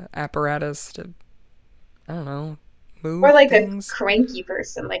a apparatus to, I don't know, move or like things. A cranky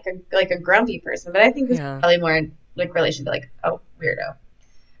person, like a grumpy person. But I think this is probably more in like relation to like weirdo.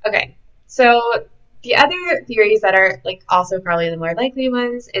 Okay, so the other theories that are like also probably the more likely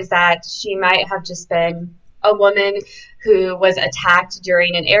ones is that she might have just been a woman who was attacked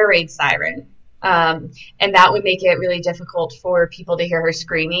during an air raid siren. And that would make it really difficult for people to hear her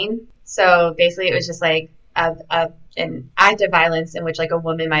screaming. So basically it was just like an act of violence in which like a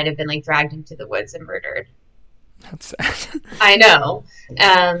woman might have been like dragged into the woods and murdered. That's sad. I know.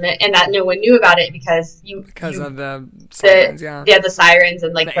 And that no one knew about it because of the sirens, the sirens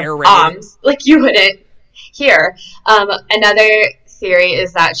and like the air bombs. Raid. Like you wouldn't hear. Another theory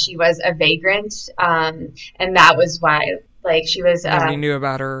is that she was a vagrant, and that was why like she was nobody knew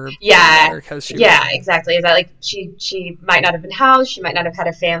about her. Exactly. Is that like she might not have been housed, she might not have had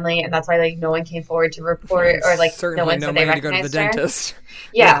a family, and that's why like no one came forward to report or like no one said they recognized to go to the dentist.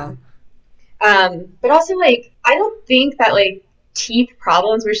 Yeah. But also like I don't think that like teeth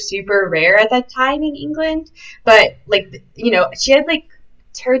problems were super rare at that time in England, but like she had like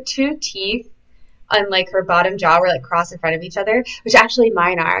her two teeth on like her bottom jaw were like crossed in front of each other, which actually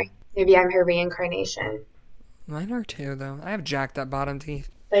mine are. Maybe I'm her reincarnation. Mine are too, though. I have jacked up bottom teeth.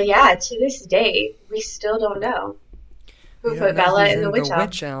 But yeah, to this day, we still don't know who put Bella in the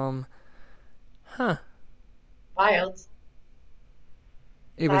witch elm. Huh. Wild.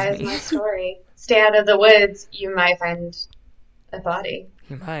 That is my story. Stay out of the woods, you might find a body.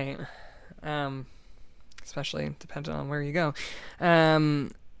 You might. Especially depending on where you go.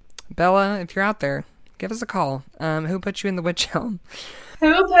 Bella, if you're out there, give us a call. Who put you in the witch elm?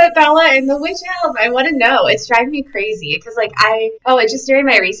 Who put Bella in the witch elm? I want to know. It's driving me crazy because, like, just during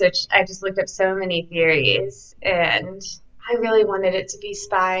my research, I just looked up so many theories, and I really wanted it to be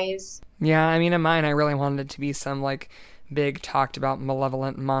spies. Yeah, I mean, in mine, I really wanted it to be some, like, big talked about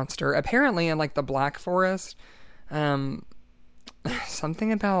malevolent monster. Apparently, in, like, the Black Forest, something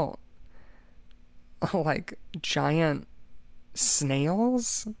about, like, giant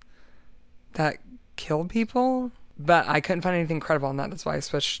snails that killed people. But I couldn't find anything credible on that. That's why I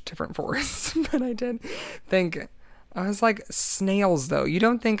switched different forests. But I did think, I was like, snails, though. You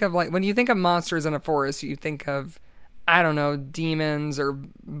don't think of, like, when you think of monsters in a forest, you think of, I don't know, demons or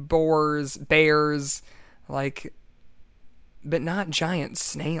boars, bears, like, but not giant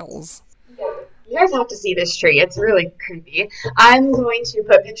snails. You guys have to see this tree. It's really creepy. I'm going to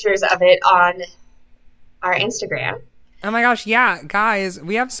put pictures of it on our Instagram. Oh my gosh, yeah, guys,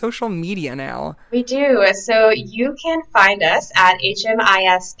 we have social media now. We do. So you can find us at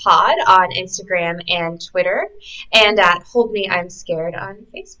HMIS Pod on Instagram and Twitter, and at Hold Me I'm Scared on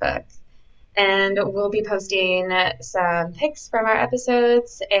Facebook. And we'll be posting some pics from our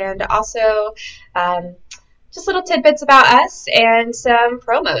episodes and also just little tidbits about us and some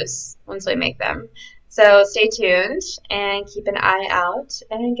promos once we make them. So stay tuned and keep an eye out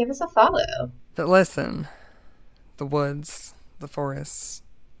and give us a follow. But listen, the woods, the forests,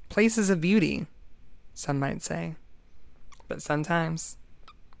 places of beauty, some might say. But sometimes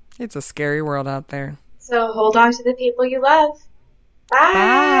it's a scary world out there. So hold on to the people you love. Bye.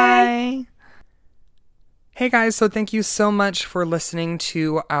 Bye. Hey guys, so thank you so much for listening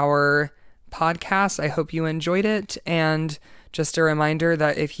to our podcast. I hope you enjoyed it. And just a reminder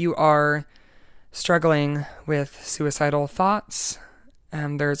that if you are struggling with suicidal thoughts,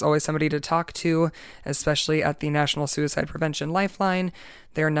 there's always somebody to talk to, especially at the National Suicide Prevention Lifeline.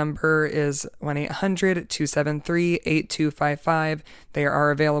 Their number is 1-800-273-8255. They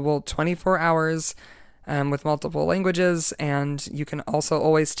are available 24 hours with multiple languages. And you can also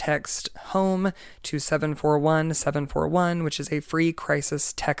always text HOME to 741-741, which is a free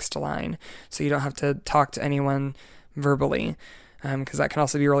crisis text line. So you don't have to talk to anyone verbally, because that can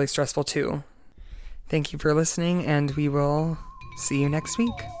also be really stressful too. Thank you for listening, and we will see you next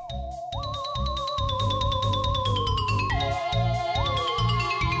week.